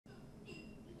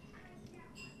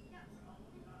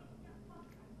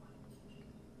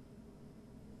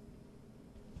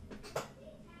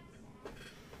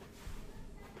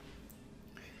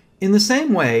In the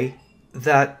same way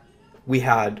that we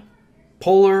had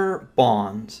polar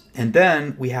bonds and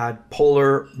then we had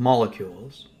polar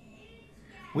molecules,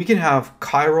 we can have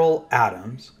chiral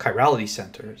atoms, chirality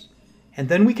centers, and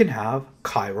then we can have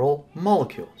chiral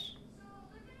molecules.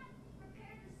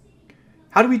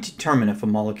 How do we determine if a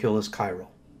molecule is chiral?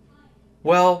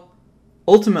 Well,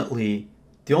 ultimately,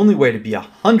 the only way to be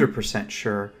 100%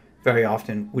 sure very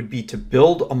often would be to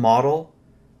build a model,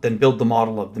 then build the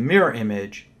model of the mirror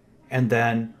image, and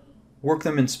then work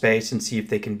them in space and see if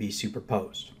they can be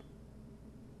superposed.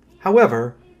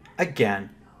 However, again,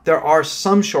 there are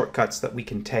some shortcuts that we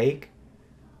can take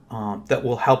that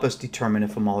will help us determine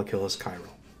if a molecule is chiral.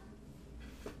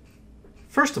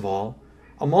 First of all,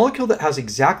 a molecule that has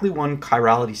exactly one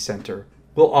chirality center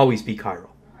will always be chiral.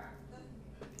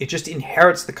 It just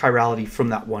inherits the chirality from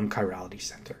that one chirality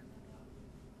center.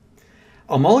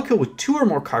 A molecule with two or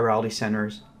more chirality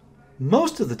centers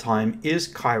most of the time is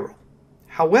chiral.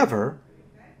 However,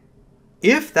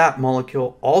 if that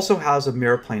molecule also has a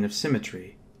mirror plane of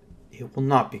symmetry, it will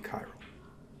not be chiral.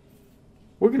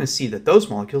 We're going to see that those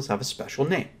molecules have a special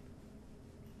name.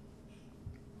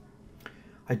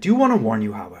 I do want to warn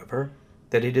you, however,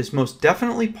 that it is most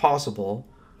definitely possible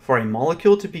for a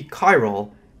molecule to be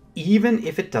chiral even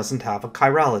if it doesn't have a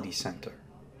chirality center.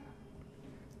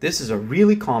 This is a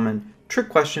really common trick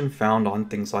question found on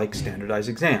things like standardized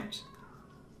exams.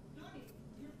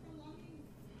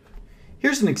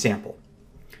 Here's an example.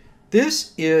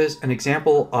 This is an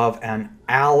example of an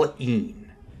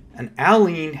alene. An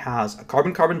alene has a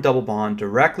carbon-carbon double bond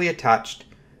directly attached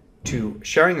to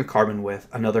sharing a carbon with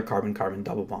another carbon-carbon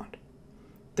double bond.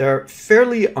 They're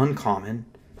fairly uncommon.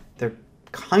 They're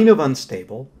kind of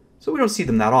unstable, so we don't see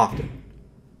them that often.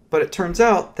 But it turns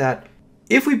out that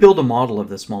if we build a model of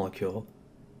this molecule,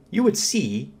 you would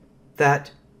see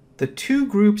that the two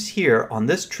groups here on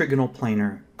this trigonal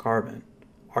planar carbon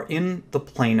are in the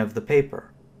plane of the paper.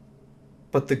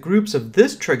 But the groups of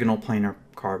this trigonal planar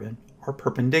carbon are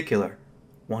perpendicular.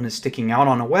 One is sticking out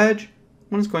on a wedge,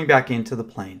 one is going back into the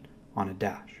plane on a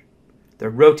dash. They're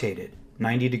rotated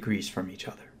 90 degrees from each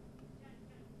other.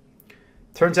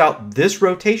 Turns out this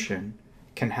rotation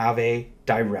can have a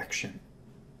direction,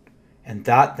 and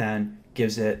that then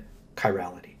gives it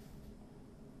chirality.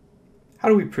 How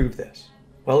do we prove this?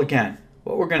 Well, again,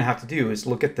 what we're going to have to do is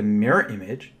look at the mirror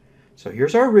image. So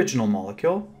here's our original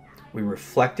molecule. We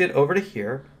reflect it over to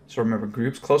here. So remember,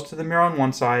 groups close to the mirror on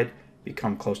one side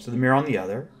become close to the mirror on the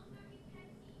other.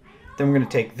 Then we're going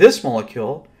to take this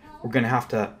molecule. We're going to have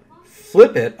to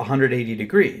flip it 180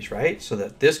 degrees, right? So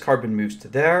that this carbon moves to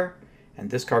there,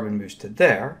 and this carbon moves to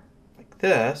there, like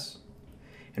this.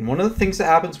 And one of the things that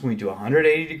happens when we do a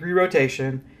 180-degree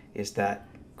rotation is that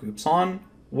groups on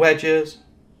wedges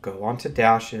go onto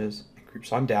dashes, and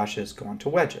groups on dashes go onto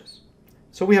wedges.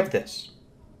 So we have this.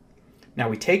 Now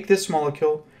we take this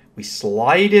molecule, we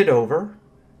slide it over,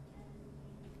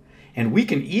 and we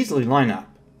can easily line up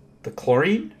the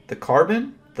chlorine, the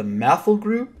carbon, the methyl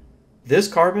group, this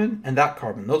carbon, and that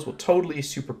carbon. Those will totally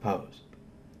superpose.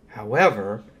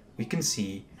 However, we can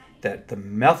see that the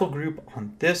methyl group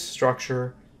on this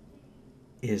structure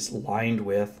is lined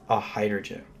with a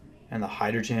hydrogen, and the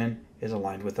hydrogen is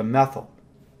aligned with a methyl.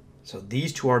 So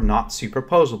these two are not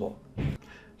superposable.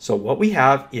 So what we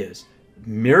have is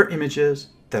mirror images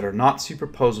that are not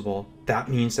superposable. That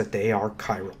means that they are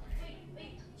chiral.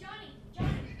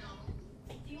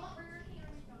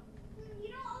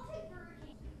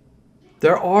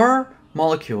 There are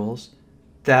molecules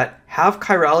that have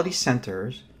chirality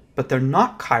centers, but they're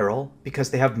not chiral because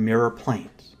they have mirror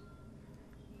planes.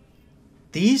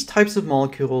 These types of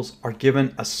molecules are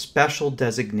given a special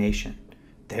designation.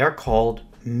 They are called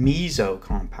Meso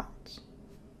compounds.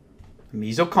 A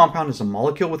meso compound is a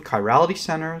molecule with chirality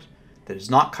centers that is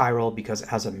not chiral because it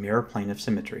has a mirror plane of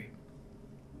symmetry.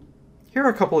 Here are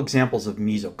a couple examples of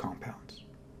meso compounds.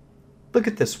 Look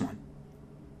at this one.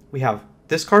 We have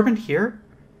this carbon here.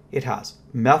 It has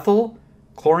methyl,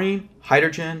 chlorine,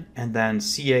 hydrogen, and then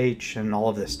CH and all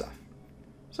of this stuff.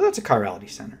 So that's a chirality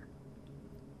center.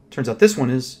 Turns out this one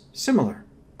is similar.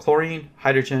 Chlorine,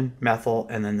 hydrogen, methyl,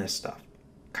 and then this stuff.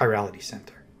 Chirality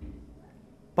center.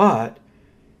 But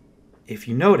if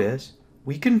you notice,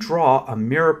 we can draw a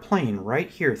mirror plane right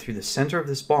here through the center of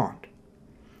this bond.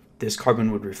 This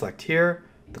carbon would reflect here.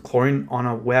 The chlorine on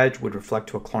a wedge would reflect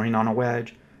to a chlorine on a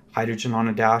wedge. Hydrogen on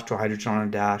a dash to a hydrogen on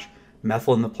a dash.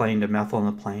 Methyl in the plane to methyl in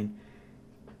the plane.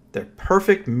 They're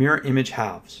perfect mirror image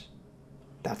halves.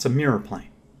 That's a mirror plane.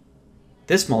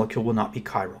 This molecule will not be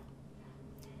chiral.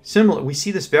 Similar, we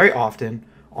see this very often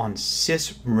on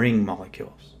cis ring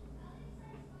molecules.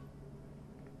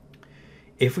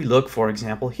 If we look, for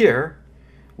example, here,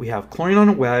 we have chlorine on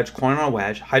a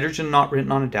wedge, hydrogen not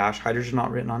written on a dash, hydrogen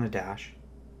not written on a dash.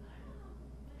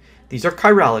 These are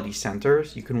chirality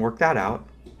centers. You can work that out.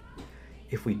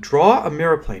 If we draw a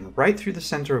mirror plane right through the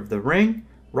center of the ring,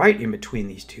 right in between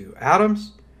these two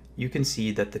atoms, you can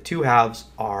see that the two halves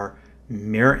are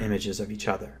mirror images of each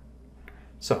other.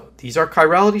 So these are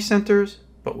chirality centers,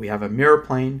 but we have a mirror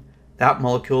plane. That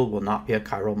molecule will not be a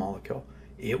chiral molecule.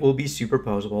 It will be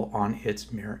superposable on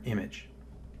its mirror image.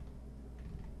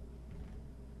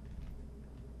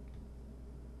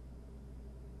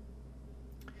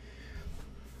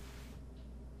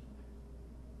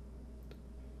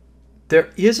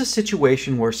 There is a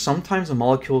situation where sometimes a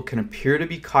molecule can appear to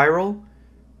be chiral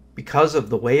because of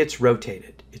the way it's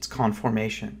rotated, its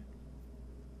conformation.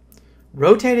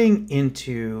 Rotating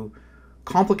into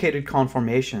complicated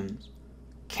conformations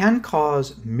can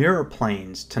cause mirror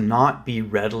planes to not be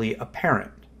readily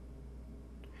apparent.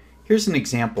 Here's an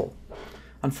example.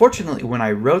 Unfortunately, when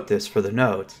I wrote this for the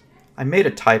notes, I made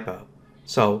a typo.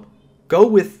 So go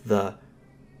with the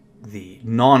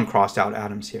non-crossed out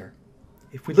atoms here.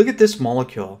 If we look at this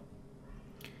molecule,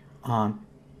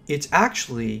 it's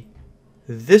actually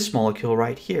this molecule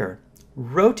right here,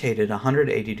 rotated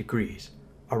 180 degrees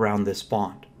around this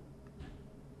bond.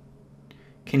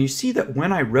 Can you see that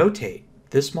when I rotate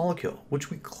this molecule, which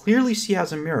we clearly see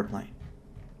has a mirror plane,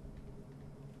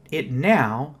 it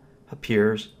now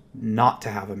appears not to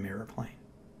have a mirror plane.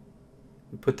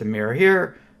 We put the mirror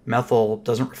here, methyl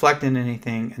doesn't reflect in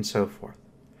anything, and so forth.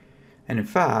 And in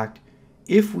fact,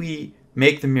 if we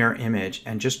make the mirror image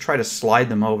and just try to slide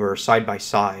them over side by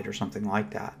side or something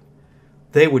like that,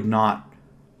 they would not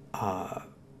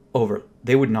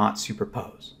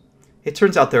superpose. It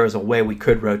turns out there is a way we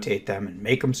could rotate them and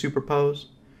make them superpose.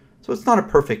 So it's not a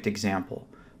perfect example,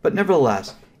 but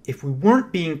nevertheless, if we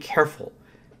weren't being careful,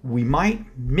 we might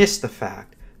miss the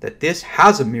fact that this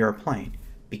has a mirror plane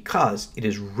because it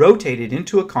is rotated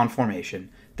into a conformation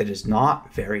that is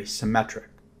not very symmetric.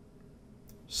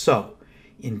 So,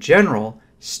 in general,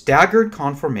 staggered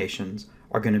conformations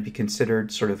are going to be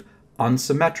considered sort of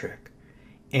unsymmetric.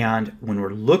 And when we're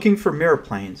looking for mirror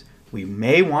planes, we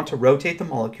may want to rotate the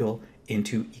molecule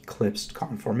into eclipsed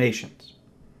conformations.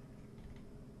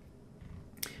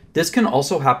 This can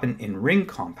also happen in ring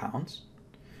compounds.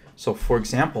 So for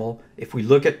example, if we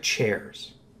look at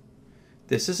chairs,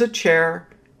 this is a chair,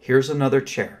 here's another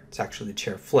chair. It's actually the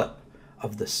chair flip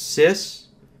of the cis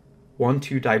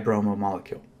 1,2-dibromo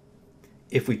molecule.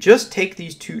 If we just take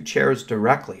these two chairs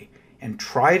directly and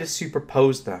try to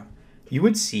superpose them, you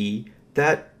would see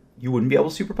that you wouldn't be able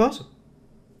to superpose them.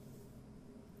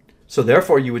 So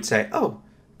therefore you would say, oh,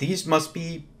 these must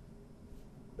be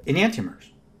enantiomers.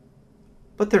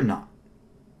 But they're not.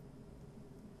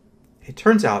 It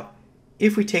turns out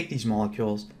if we take these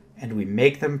molecules and we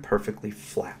make them perfectly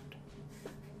flat,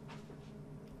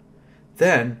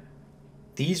 then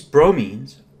these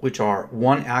bromines, which are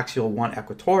one axial, one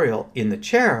equatorial in the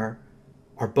chair,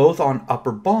 are both on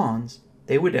upper bonds.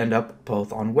 They would end up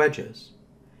both on wedges.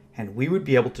 And we would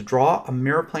be able to draw a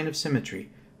mirror plane of symmetry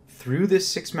through this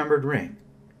six-membered ring,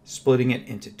 splitting it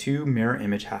into two mirror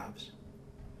image halves.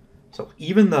 So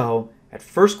even though at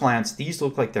first glance these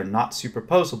look like they're not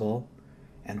superposable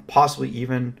and possibly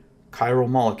even chiral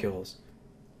molecules,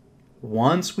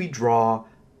 once we draw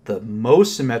the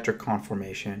most symmetric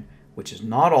conformation, which is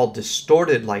not all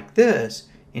distorted like this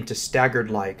into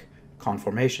staggered-like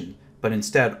conformation, but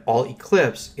instead all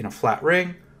eclipsed in a flat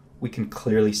ring, we can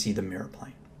clearly see the mirror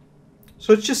plane.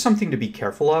 So it's just something to be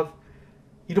careful of.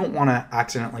 You don't want to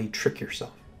accidentally trick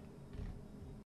yourself.